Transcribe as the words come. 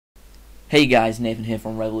Hey guys, Nathan here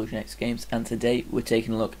from Revolution X Games, and today we're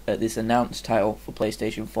taking a look at this announced title for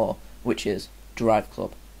PlayStation 4, which is Drive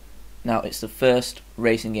Club. Now, it's the first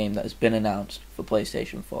racing game that has been announced for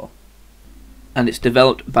PlayStation 4, and it's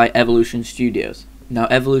developed by Evolution Studios. Now,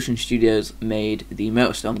 Evolution Studios made the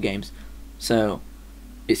MotorStorm games, so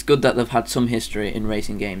it's good that they've had some history in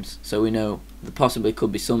racing games, so we know there possibly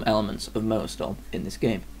could be some elements of MotorStorm in this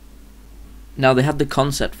game. Now, they had the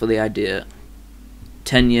concept for the idea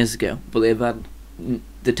 10 years ago, but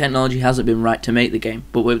the technology hasn't been right to make the game.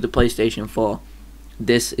 But with the PlayStation 4,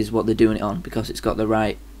 this is what they're doing it on, because it's got the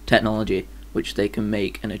right technology which they can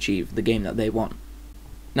make and achieve the game that they want.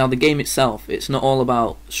 Now, the game itself, it's not all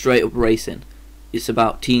about straight up racing, it's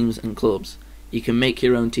about teams and clubs. You can make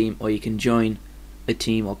your own team, or you can join a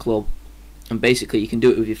team or club, and basically you can do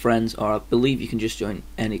it with your friends, or I believe you can just join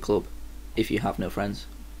any club if you have no friends,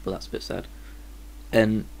 but that's a bit sad.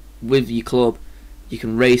 And with your club, you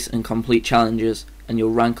can race and complete challenges, and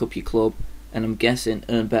you'll rank up your club, and I'm guessing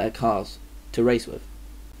earn better cars to race with.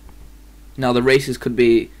 Now, the races could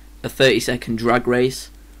be a 30-second drag race,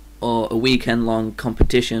 or a weekend-long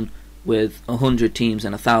competition with 100 teams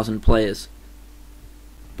and 1,000 players.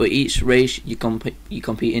 But each race you compete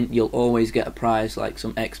in, you'll always get a prize like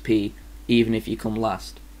some XP, even if you come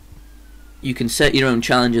last. You can set your own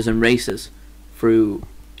challenges and races through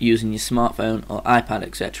using your smartphone or iPad,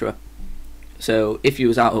 etc. So if you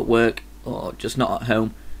was out at work or just not at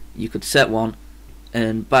home, you could set one,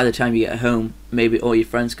 and by the time you get home, maybe all your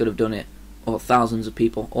friends could have done it, or thousands of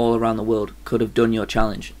people all around the world could have done your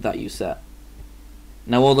challenge that you set.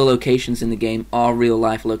 Now, all the locations in the game are real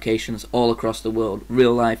life locations all across the world,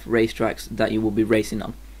 real life racetracks that you will be racing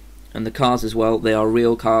on. And the cars as well, they are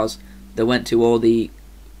real cars. They went to all the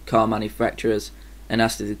car manufacturers and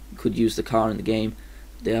asked if they could use the car in the game.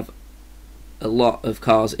 They have a lot of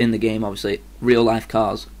cars in the game, obviously, real life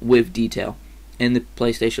cars with detail. In the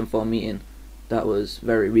PlayStation 4 meeting that was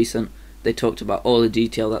very recent, they talked about all the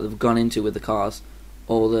detail that they've gone into with the cars,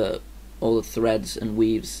 all the threads and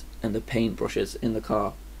weaves and the paint brushes in the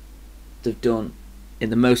car. They've done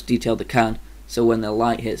in the most detail they can, so when the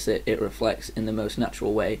light hits it, it reflects in the most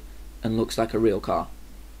natural way and looks like a real car.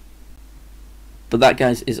 But that,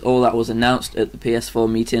 guys, is all that was announced at the PS4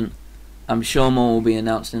 meeting. I'm sure more will be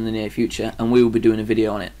announced in the near future, and we will be doing a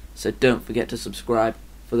video on it, so don't forget to subscribe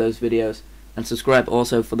for those videos, and subscribe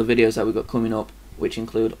also for the videos that we've got coming up, which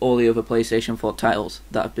include all the other PlayStation 4 titles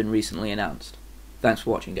that have been recently announced. Thanks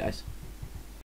for watching, guys.